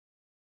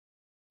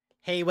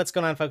Hey, what's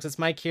going on, folks? It's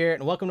Mike here,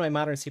 and welcome to my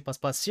Modern C++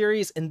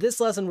 series. In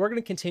this lesson, we're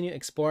going to continue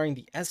exploring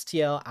the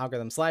STL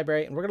algorithms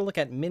library, and we're going to look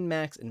at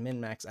minmax and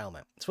minmax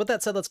element. So with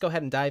that said, let's go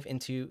ahead and dive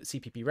into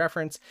CPP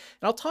reference,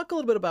 and I'll talk a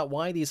little bit about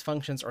why these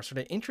functions are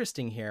sort of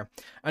interesting here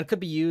and could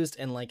be used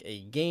in like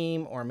a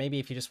game, or maybe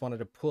if you just wanted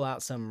to pull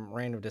out some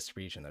random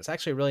distribution. There's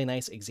actually a really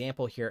nice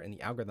example here in the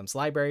algorithms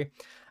library.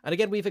 And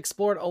again, we've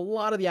explored a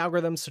lot of the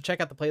algorithms, so check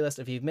out the playlist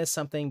if you've missed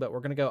something, but we're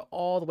going to go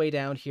all the way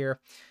down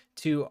here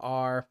to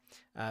our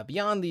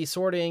beyond the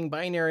sorting,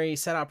 binary,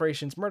 set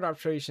operations, merge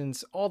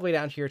operations, all the way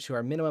down here to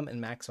our minimum and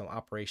maximum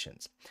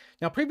operations.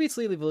 Now,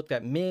 previously, we've looked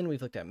at min,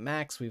 we've looked at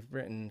max, we've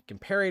written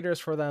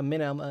comparators for them,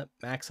 min element,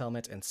 max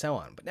element, and so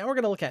on. But now we're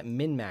going to look at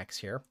min max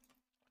here.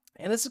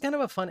 And this is kind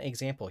of a fun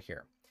example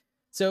here.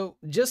 So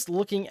just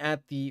looking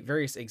at the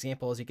various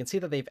examples, you can see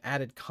that they've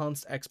added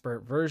const expert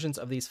versions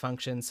of these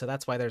functions. So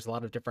that's why there's a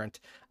lot of different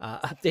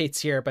updates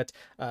here. But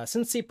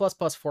since C++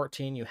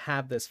 14, you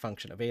have this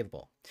function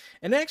available.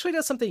 And it actually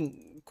does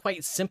something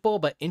quite simple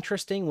but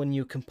interesting when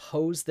you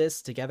compose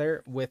this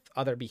together with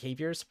other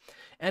behaviors.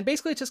 And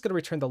basically, it's just going to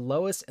return the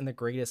lowest and the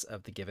greatest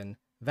of the given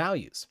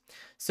values.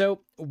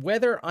 So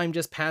whether I'm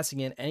just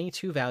passing in any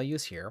two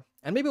values here,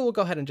 and maybe we'll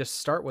go ahead and just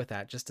start with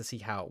that just to see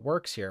how it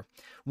works here,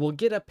 we'll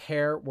get a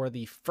pair where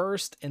the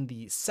first and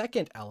the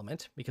second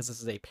element, because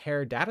this is a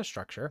pair data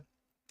structure,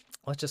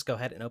 let's just go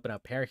ahead and open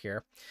up pair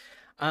here.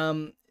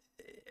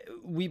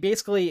 We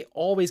basically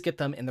always get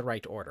them in the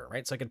right order,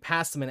 right? So I can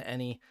pass them in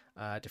any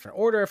different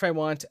order if I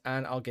want,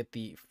 and I'll get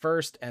the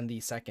first and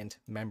the second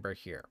member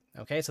here.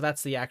 Okay, so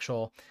that's the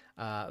actual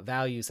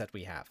values that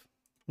we have.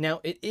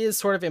 Now, it is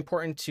sort of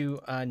important to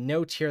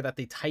note here that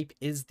the type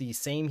is the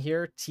same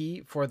here,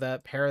 T, for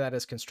the pair that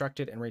is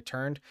constructed and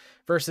returned,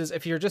 versus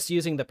if you're just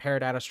using the pair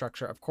data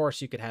structure, of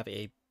course, you could have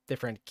a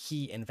different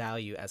key and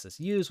value as is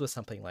used with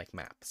something like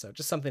map. So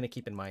just something to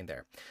keep in mind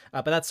there.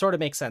 But that sort of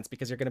makes sense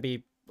because you're going to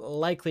be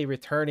likely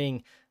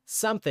returning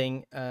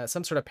something,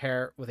 some sort of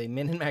pair with a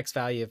min and max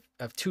value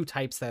of two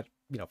types that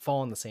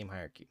fall in the same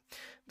hierarchy.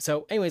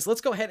 So anyways,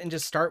 let's go ahead and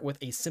just start with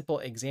a simple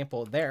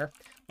example there.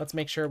 Let's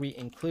make sure we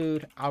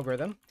include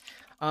algorithm.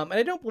 And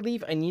I don't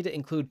believe I need to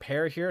include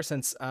pair here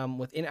since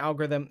within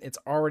algorithm, it's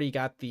already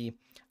got the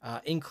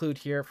include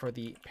here for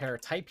the pair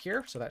type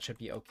here. So that should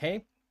be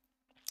okay.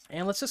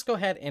 And let's just go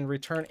ahead and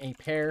return a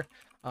pair.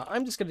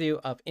 I'm just going to do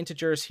of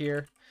integers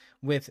here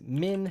with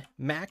min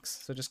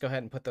max. So just go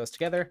ahead and put those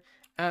together.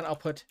 And I'll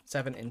put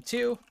 7 and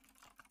 2.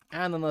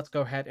 And then let's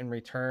go ahead and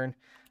return.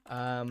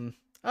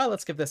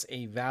 Let's give this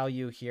a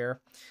value here.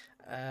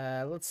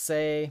 Let's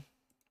say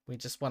we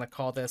just want to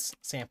call this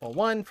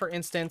sample1, for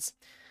instance.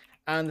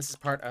 And this is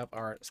part of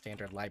our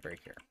standard library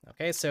here.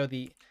 Okay, so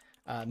the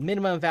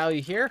minimum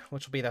value here,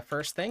 which will be the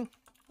first thing.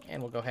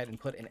 And we'll go ahead and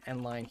put an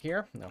end line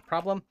here, no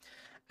problem.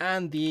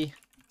 And the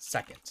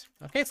second.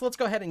 Okay, so let's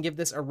go ahead and give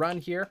this a run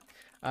here.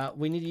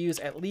 We need to use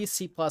at least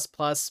C++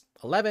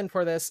 11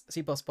 for this.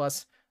 C++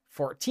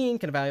 14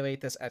 can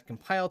evaluate this at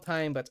compile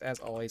time, but as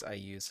always, I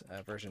use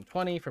version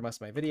 20 for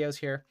most of my videos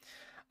here.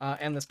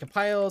 And this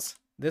compiles,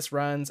 this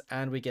runs,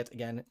 and we get,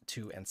 again,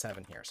 2 and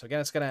 7 here. So again,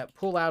 it's going to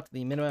pull out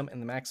the minimum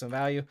and the maximum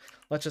value.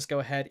 Let's just go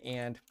ahead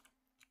and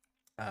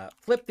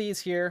flip these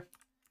here,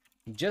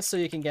 just so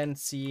you can again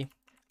see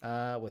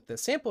with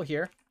this sample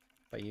here,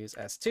 if I use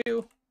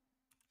S2,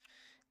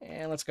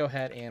 and let's go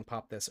ahead and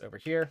pop this over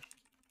here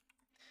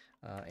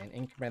and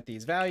increment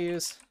these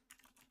values.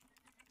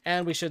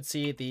 And we should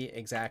see the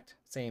exact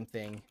same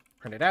thing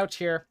printed out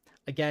here.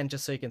 Again,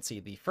 just so you can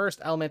see the first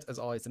element is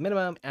always the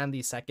minimum and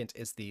the second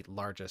is the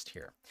largest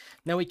here.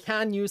 Now we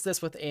can use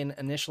this with an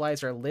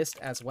initializer list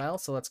as well.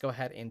 So let's go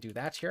ahead and do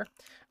that here.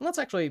 And let's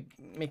actually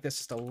make this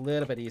just a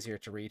little bit easier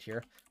to read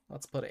here.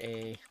 Let's put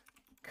a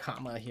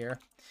comma here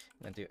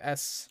and then do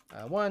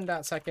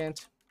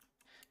s1.second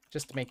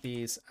just to make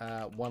these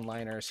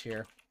one-liners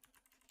here.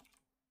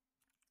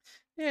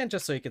 And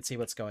just so you can see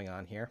what's going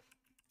on here.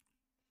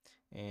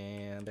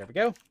 And there we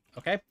go.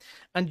 Okay.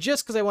 And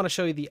just because I want to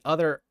show you the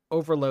other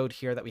overload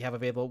here that we have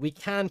available, we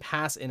can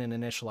pass in an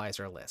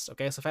initializer list.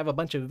 Okay. So if I have a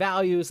bunch of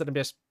values that I'm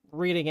just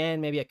reading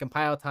in, maybe at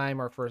compile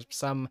time or for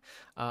some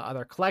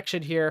other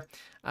collection here,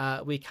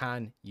 we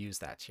can use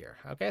that here.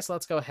 Okay. So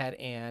let's go ahead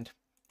and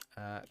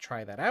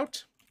try that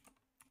out.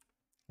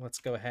 Let's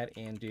go ahead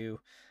and do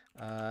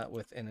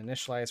with an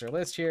initializer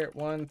list here,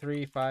 1,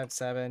 3, 5,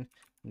 7,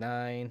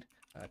 9,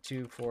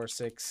 2, 4,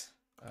 6,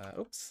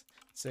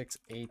 6,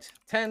 8,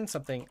 10,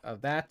 something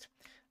of that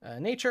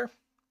nature.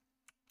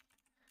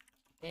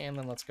 And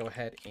then let's go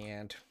ahead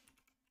and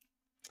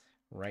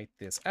write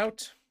this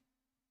out.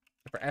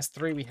 For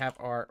S3, we have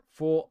our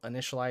full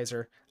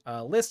initializer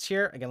list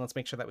here. Again, let's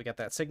make sure that we got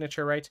that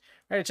signature right.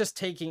 All right, it's just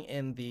taking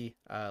in the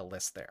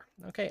list there,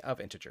 okay,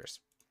 of integers.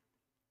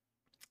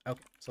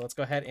 Okay, so let's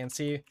go ahead and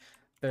see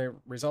the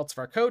results of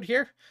our code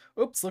here.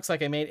 Oops, looks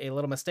like I made a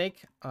little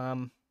mistake.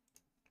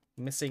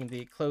 Missing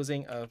the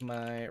closing of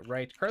my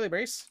right curly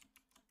brace.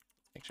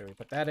 Make sure we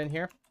put that in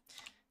here.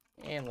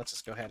 And let's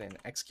just go ahead and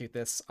execute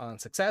this on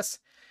success.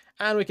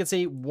 And we can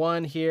see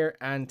 1 here,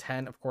 and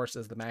 10, of course,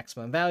 is the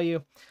maximum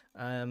value.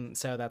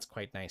 So that's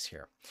quite nice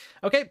here.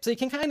 Okay, so you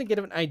can kind of get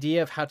an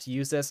idea of how to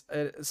use this,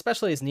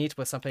 especially is neat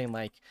with something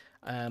like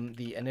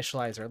the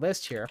initializer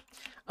list here.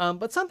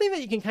 But something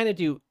that you can kind of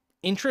do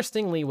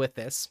interestingly with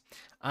this,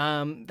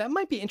 that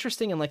might be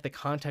interesting in like the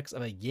context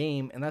of a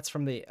game, and that's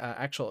from the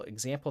actual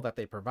example that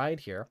they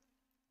provide here.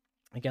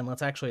 Again,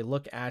 let's actually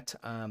look at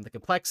the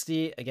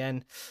complexity.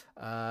 Again,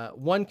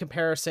 1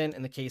 comparison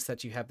in the case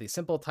that you have the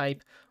simple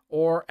type,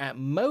 or at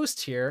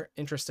most here,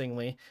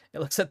 interestingly, it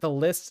looks at the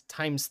list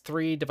times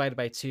 3 divided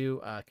by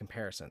 2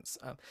 comparisons.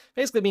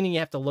 Basically meaning you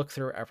have to look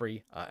through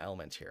every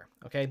element here,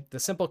 okay? The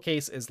simple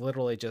case is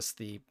literally just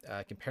the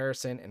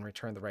comparison and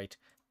return the right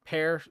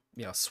pair,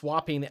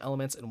 swapping the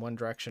elements in one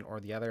direction or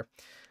the other.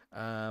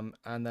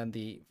 And then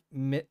the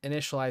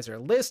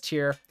initializer list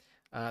here,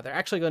 they're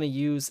actually going to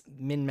use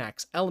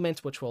min-max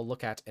element, which we'll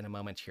look at in a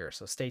moment here.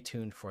 So stay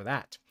tuned for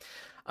that.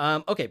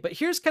 Okay, but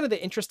here's kind of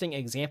the interesting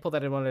example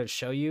that I wanted to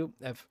show you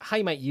of how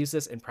you might use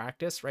this in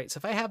practice, right? So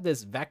if I have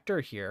this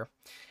vector here,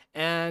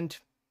 and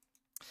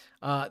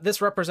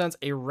this represents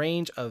a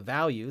range of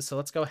values. So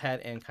let's go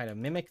ahead and kind of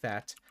mimic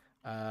that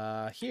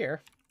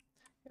here.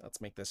 Let's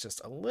make this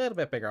just a little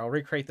bit bigger. I'll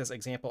recreate this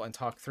example and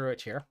talk through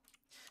it here.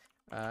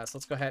 So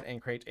let's go ahead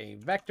and create a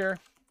vector.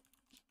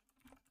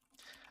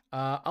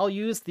 I'll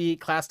use the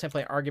class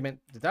template argument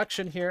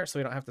deduction here, so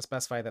we don't have to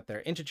specify that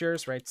they're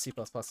integers, right? C++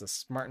 is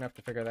smart enough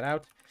to figure that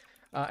out.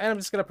 And I'm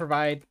just going to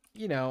provide,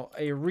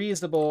 a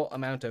reasonable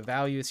amount of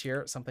values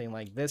here, something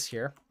like this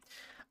here.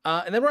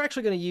 And then we're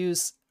actually going to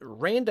use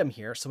random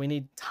here. So we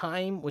need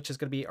time, which is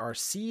going to be our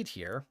seed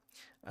here.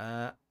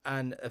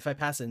 And if I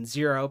pass in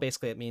 0,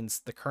 basically it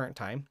means the current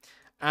time.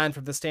 And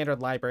from the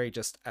standard library,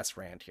 just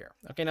srand here.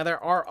 Okay, now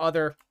there are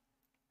other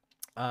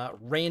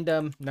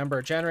random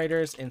number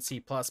generators in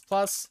C++.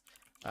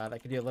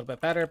 That could do a little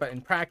bit better, but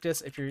in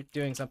practice, if you're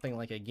doing something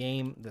like a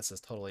game, this is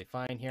totally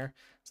fine here.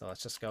 So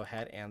let's just go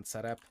ahead and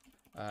set up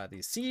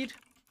the seed.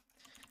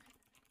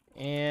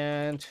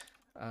 And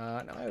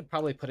now I would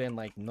probably put in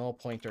like null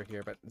pointer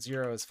here, but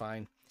 0 is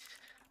fine.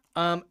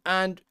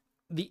 And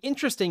the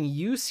interesting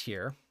use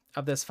here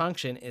of this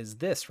function is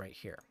this right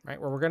here, right?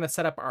 Where we're going to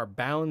set up our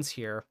bounds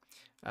here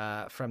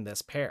from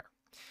this pair.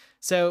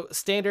 So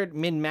standard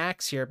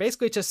min-max here,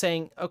 basically just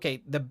saying,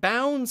 okay, the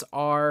bounds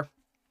are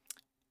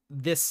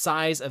this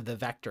size of the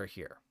vector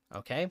here,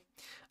 okay?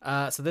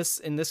 So this,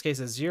 in this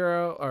case, is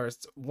 0, or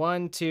it's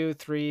 1, 2,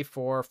 3,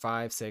 4,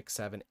 5, 6,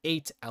 7,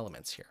 8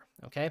 elements here,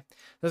 okay?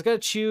 So it's going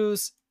to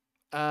choose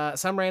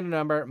some random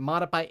number,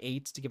 mod it by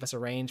 8 to give us a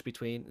range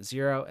between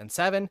 0 and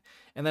 7,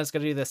 and then it's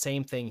going to do the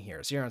same thing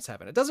here, 0 and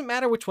 7. It doesn't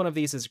matter which one of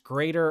these is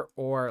greater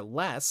or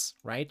less,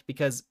 right?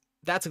 Because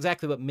that's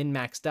exactly what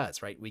min-max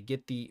does, right? We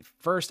get the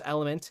first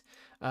element,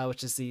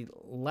 which is the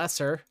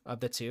lesser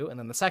of the two, and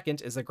then the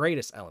second is the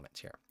greatest element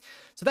here.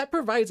 So that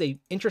provides a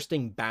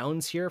interesting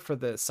bounds here for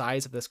the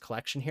size of this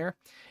collection here.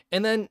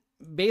 And then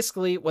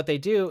basically what they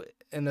do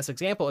in this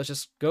example is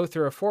just go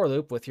through a for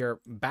loop with your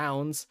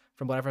bounds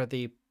from whatever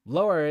the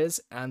lower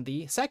is and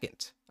the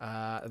second,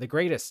 the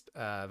greatest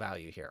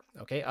value here,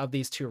 okay, of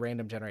these two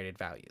random generated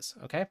values,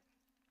 okay?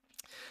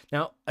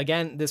 Now,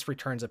 again, this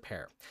returns a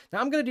pair. Now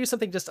I'm going to do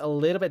something just a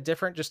little bit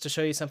different just to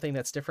show you something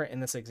that's different in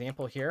this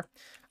example here.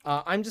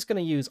 I'm just going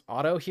to use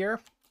auto here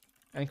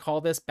and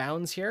call this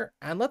bounds here.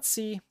 And let's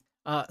see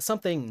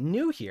something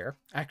new here.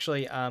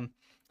 Actually,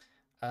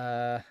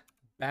 bound,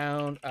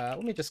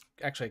 let me just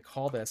actually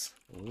call this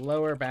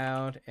lower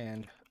bound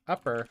and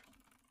upper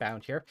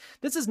bound here.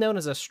 This is known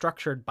as a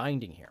structured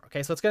binding here.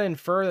 Okay, so it's going to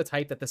infer the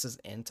type that this is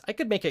int. I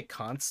could make it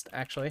const,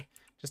 actually,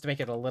 just to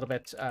make it a little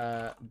bit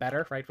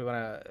better, right? We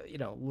want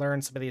to,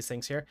 learn some of these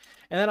things here.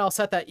 And then I'll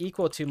set that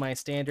equal to my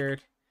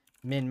standard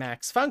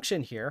min-max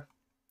function here,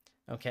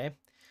 okay,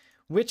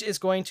 which is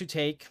going to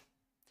take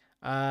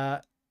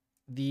some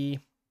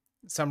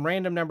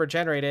random number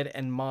generated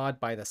and mod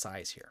by the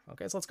size here.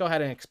 Okay, so let's go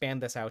ahead and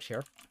expand this out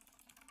here.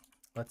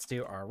 Let's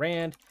do our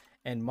rand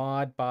and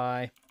mod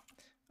by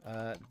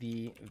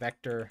the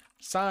vector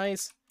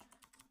size,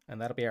 and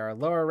that'll be our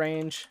lower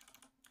range.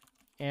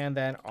 And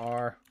then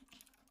our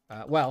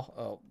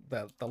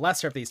the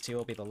lesser of these two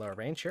will be the lower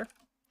range here.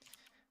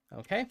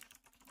 Okay.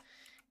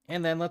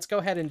 And then let's go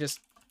ahead and just,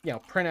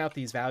 print out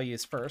these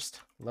values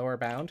first. Lower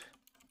bound.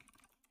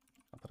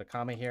 I'll put a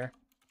comma here.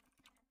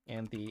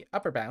 And the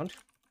upper bound.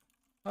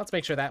 Let's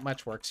make sure that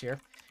much works here.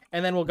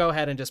 And then we'll go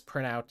ahead and just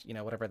print out,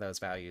 whatever those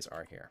values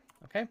are here.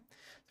 Okay. So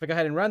if I go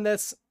ahead and run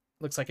this,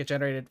 looks like it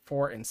generated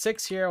 4 and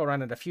 6 here. We'll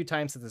run it a few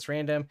times since it's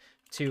random.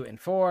 2 and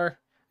 4.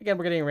 Again,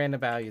 we're getting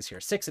random values here,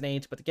 6 and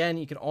 8, but again,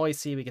 you can always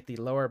see we get the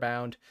lower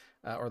bound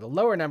or the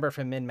lower number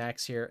from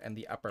min-max here and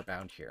the upper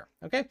bound here.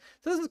 Okay,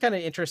 so this is kind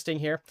of interesting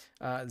here,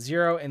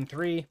 0 and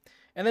 3,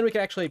 and then we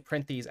can actually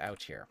print these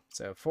out here.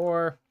 So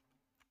for,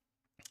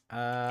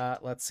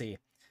 let's see,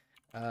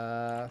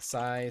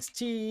 size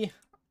t,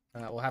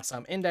 we'll have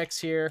some index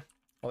here.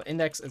 Well,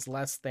 index is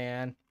less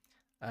than,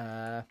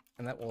 and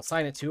that will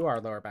assign it to our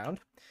lower bound,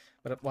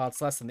 but while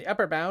it's less than the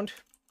upper bound,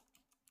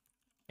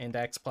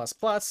 index plus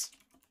plus,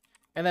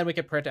 And then we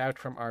can print out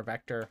from our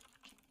vector,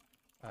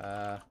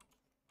 the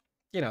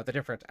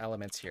different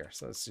elements here.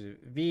 So let's do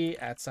v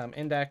at some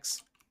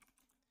index.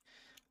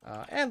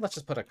 And let's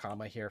just put a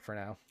comma here for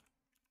now.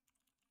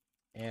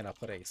 And I'll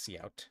put a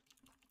cout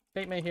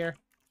statement here.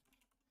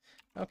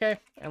 Okay,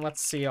 and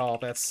let's see all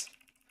this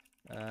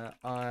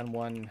on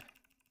one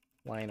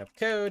line of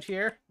code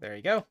here. There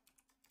you go.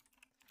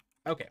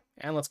 Okay,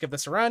 and let's give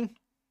this a run.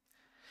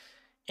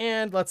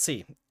 And let's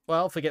see.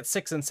 Well, if we get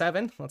 6 and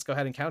 7, let's go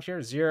ahead and count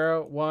here.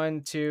 0,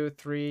 1, 2,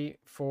 3,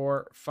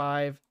 4,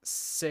 5,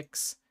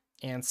 6,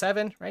 and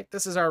 7, right?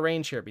 This is our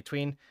range here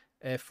between,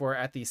 if we're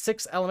at the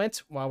 6th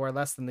element while we're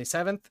less than the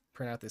 7th,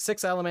 print out the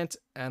 6th element,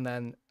 and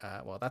then,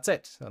 well, that's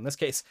it. So in this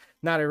case,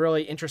 not a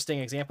really interesting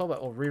example,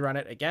 but we'll rerun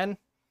it again.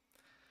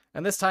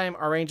 And this time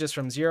our range is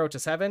from 0 to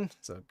 7.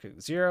 So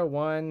 0,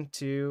 1,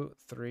 2,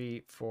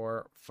 3,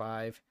 4,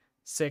 5,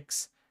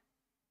 6,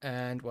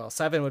 and well,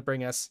 7 would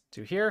bring us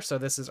to here. So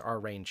this is our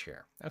range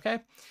here. Okay.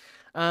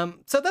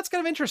 So that's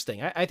kind of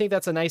interesting. I think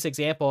that's a nice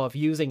example of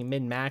using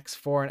min-max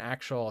for an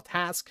actual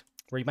task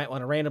where you might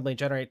want to randomly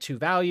generate 2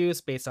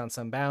 values based on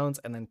some bounds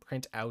and then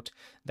print out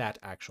that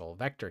actual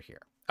vector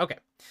here. Okay.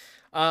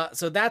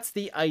 So that's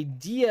the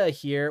idea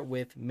here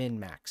with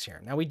min-max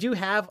here. Now we do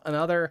have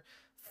another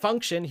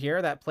function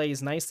here that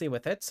plays nicely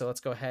with it. So let's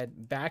go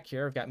ahead back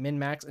here. We've got min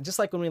max, and just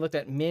like when we looked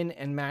at min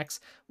and max,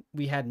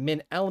 we had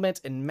min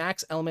element and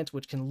max element,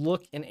 which can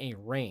look in a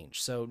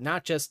range. So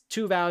not just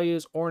 2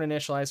 values or an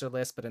initializer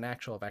list, but an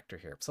actual vector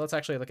here. So let's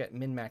actually look at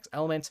min max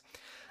element.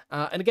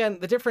 And again,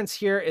 the difference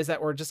here is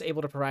that we're just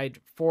able to provide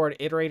forward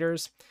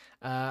iterators.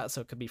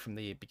 So it could be from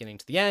the beginning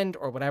to the end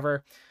or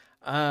whatever.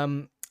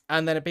 And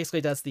then it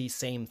basically does the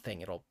same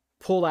thing. It'll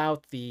pull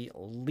out the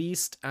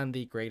least and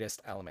the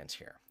greatest element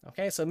here.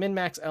 Okay, so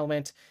min-max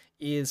element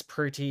is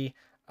pretty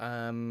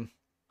much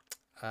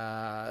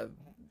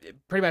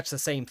the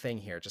same thing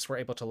here, just we're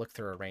able to look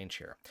through a range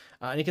here.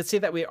 And you can see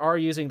that we are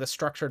using the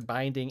structured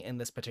binding in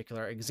this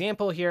particular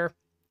example here.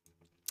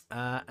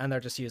 And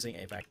they're just using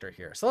a vector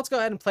here. So let's go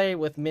ahead and play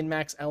with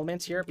min-max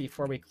element here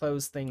before we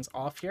close things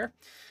off here.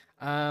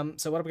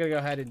 So what I'm going to go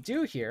ahead and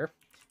do here,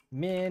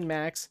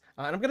 min-max,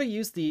 and I'm going to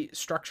use the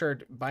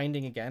structured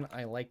binding again.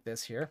 I like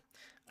this here.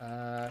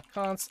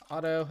 Const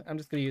auto, I'm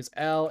just going to use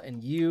L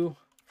and U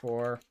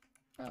for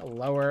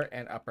lower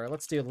and upper.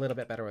 Let's do a little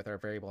bit better with our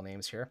variable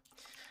names here.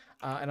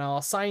 And I'll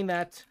assign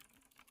that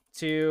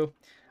to,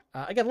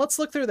 again, let's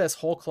look through this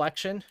whole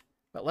collection,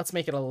 but let's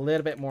make it a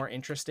little bit more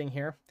interesting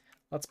here.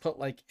 Let's put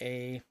like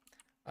a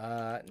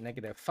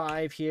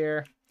 -5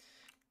 here.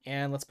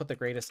 And let's put the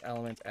greatest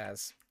element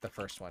as the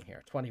first one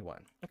here,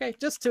 21. Okay,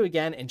 just to,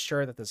 again,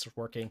 ensure that this is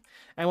working.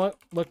 I want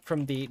to look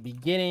from the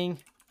beginning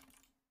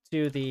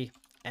to the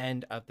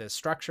end of this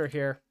structure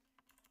here.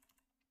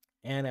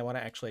 And I want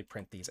to actually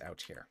print these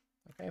out here.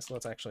 Okay, so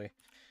let's actually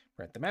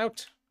print them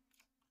out.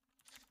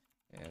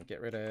 And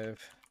get rid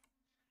of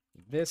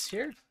this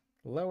here,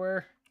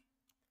 lower,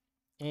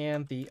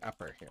 and the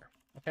upper here.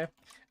 Okay,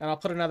 and I'll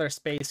put another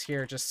space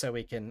here just so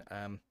we can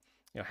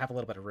have a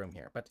little bit of room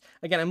here. But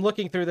again, I'm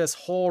looking through this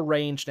whole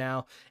range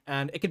now,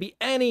 and it could be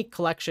any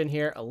collection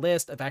here, a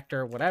list, a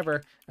vector,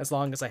 whatever, as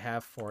long as I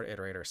have forward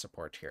iterator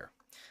support here.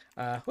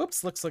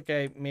 Whoops, looks like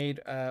I made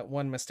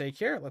one mistake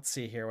here. Let's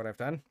see here what I've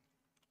done.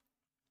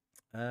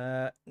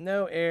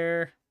 No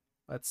error.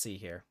 Let's see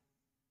here.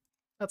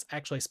 Let's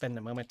actually spend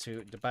a moment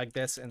to debug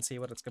this and see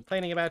what it's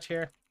complaining about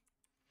here.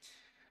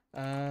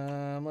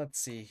 Let's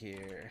see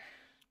here.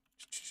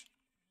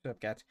 So I've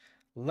got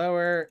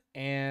lower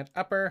and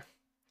upper.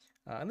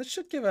 And this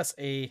should give us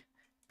a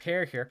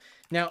pair here.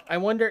 Now, I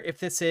wonder if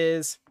this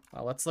is,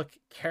 well, let's look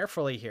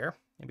carefully here.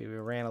 Maybe we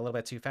ran a little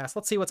bit too fast.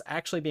 Let's see what's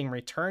actually being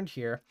returned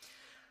here.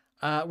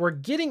 We're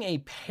getting a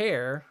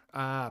pair,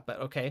 but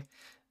okay.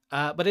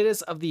 But it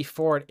is of the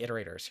forward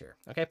iterators here,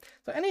 okay?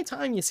 So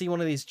anytime you see one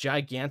of these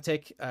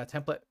gigantic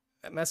template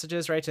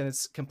messages, right, and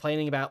it's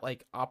complaining about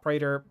like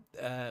operator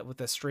with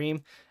the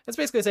stream, it's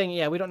basically saying,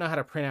 yeah, we don't know how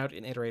to print out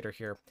an iterator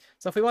here.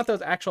 So if we want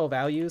those actual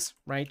values,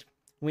 right,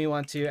 we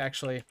want to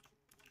actually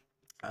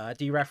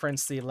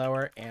dereference the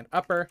lower and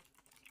upper.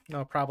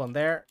 No problem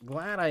there.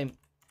 Glad I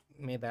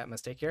made that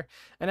mistake here.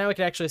 And now we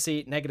can actually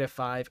see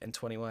 -5 and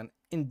 21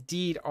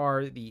 indeed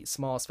are the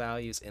smallest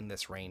values in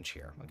this range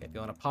here. Okay, if you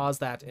want to pause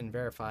that and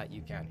verify,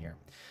 you can here.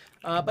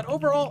 But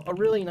overall, a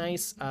really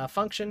nice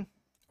function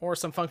or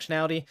some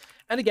functionality.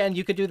 And again,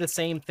 you could do the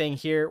same thing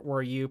here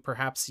where you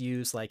perhaps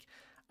use like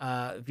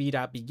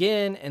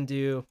v.begin and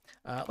do,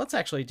 let's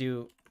actually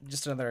do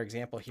just another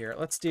example here.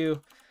 Let's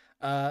do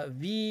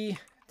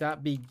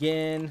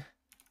v.begin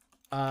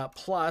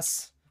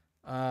plus,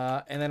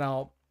 and then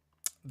I'll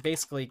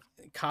basically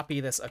copy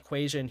this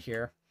equation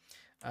here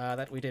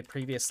that we did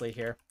previously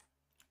here.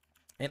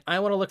 And I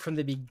want to look from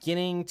the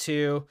beginning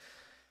to,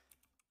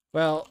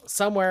 well,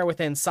 somewhere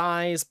within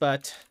size,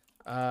 but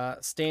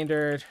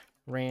standard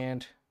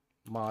rand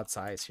mod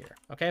size here.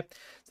 Okay,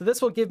 so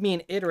this will give me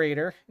an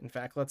iterator. In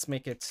fact, let's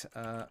make it,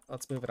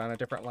 let's move it on a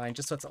different line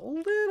just so it's a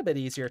little bit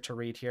easier to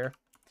read here.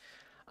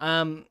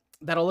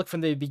 That'll look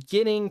from the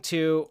beginning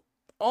to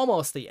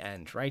almost the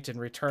end, right? And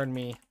return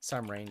me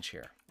some range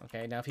here.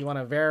 Okay, now if you want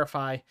to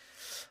verify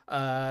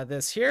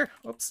this here,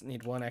 oops,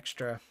 need one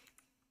extra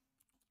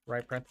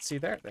right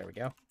parenthesis there. There we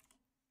go.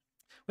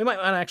 We might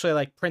want to actually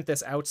like print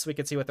this out so we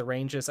can see what the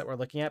range is that we're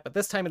looking at. But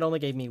this time it only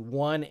gave me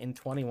 1 in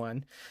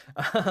 21.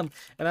 And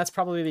that's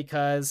probably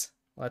because,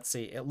 let's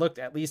see, it looked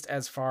at least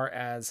as far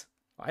as,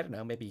 I don't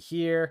know, maybe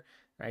here,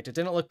 right? It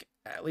didn't look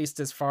at least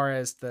as far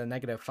as the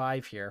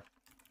 -5 here.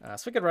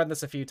 So we could run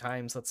this a few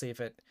times. Let's see if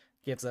it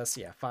gives us,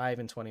 yeah, 5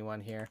 and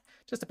 21 here.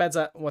 Just depends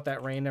on what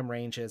that random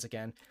range is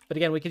again. But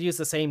again, we could use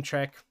the same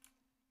trick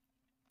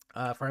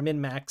for a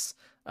min-max,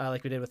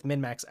 like we did with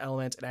min-max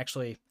element, and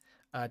actually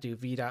do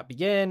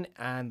v.begin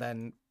and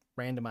then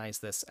randomize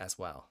this as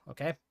well,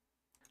 okay?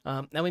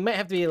 Now we might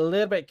have to be a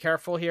little bit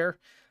careful here.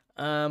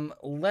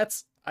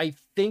 I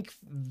think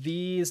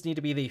these need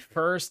to be the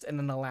first and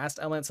then the last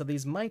element, so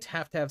these might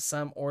have to have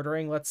some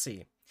ordering. Let's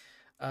see.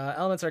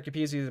 Elements are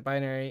confused with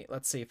binary.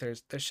 Let's see if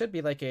there should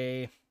be like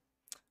a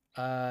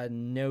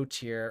note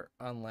here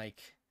on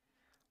like,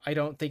 I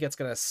don't think it's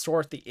gonna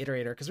sort the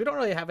iterator because we don't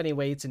really have any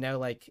way to know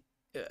like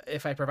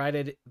if I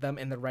provided them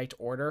in the right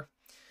order.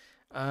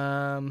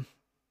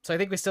 So I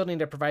think we still need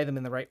to provide them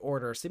in the right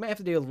order. So you might have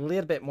to do a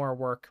little bit more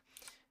work,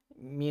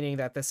 meaning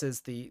that this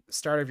is the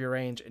start of your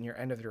range and your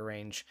end of your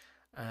range.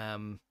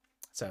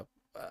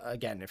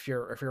 Again, if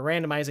you're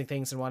randomizing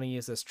things and want to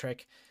use this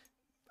trick,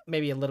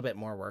 maybe a little bit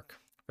more work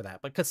for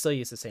that, but could still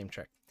use the same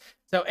trick.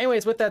 So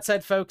anyways, with that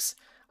said, folks,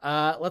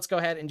 let's go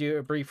ahead and do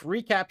a brief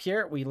recap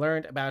here. We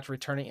learned about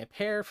returning a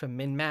pair from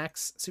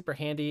min-max, super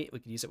handy. We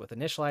could use it with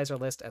initializer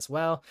list as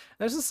well.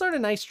 There's a sort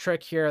of nice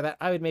trick here that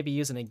I would maybe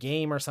use in a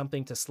game or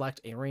something to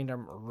select a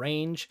random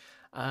range.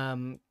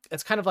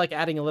 It's kind of like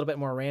adding a little bit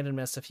more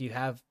randomness if you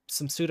have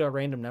some pseudo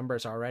random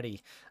numbers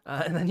already.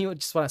 And then you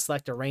would just want to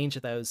select a range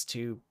of those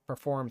to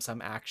perform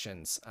some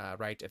actions,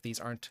 right? If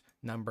these aren't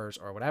numbers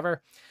or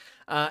whatever.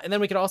 And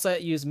then we could also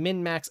use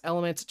min-max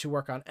element to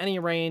work on any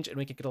range, and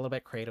we could get a little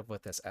bit creative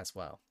with this as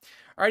well.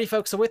 Alrighty,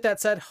 folks, so with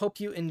that said, hope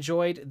you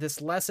enjoyed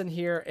this lesson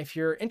here. If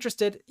you're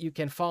interested, you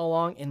can follow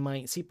along in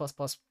my C++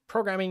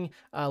 programming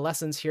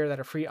lessons here that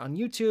are free on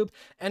YouTube.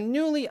 And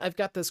newly, I've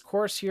got this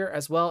course here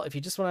as well. If you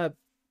just want to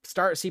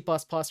start C++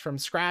 from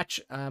scratch,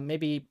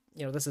 maybe,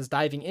 you know, this is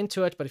diving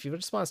into it, but if you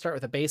just want to start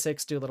with the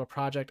basics, do a little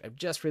project, I've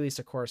just released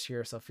a course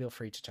here, so feel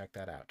free to check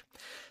that out.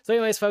 So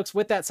anyways, folks,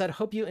 with that said,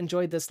 hope you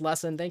enjoyed this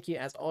lesson. Thank you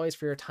as always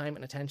for your time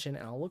and attention,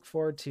 and I'll look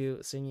forward to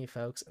seeing you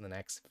folks in the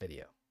next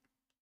video.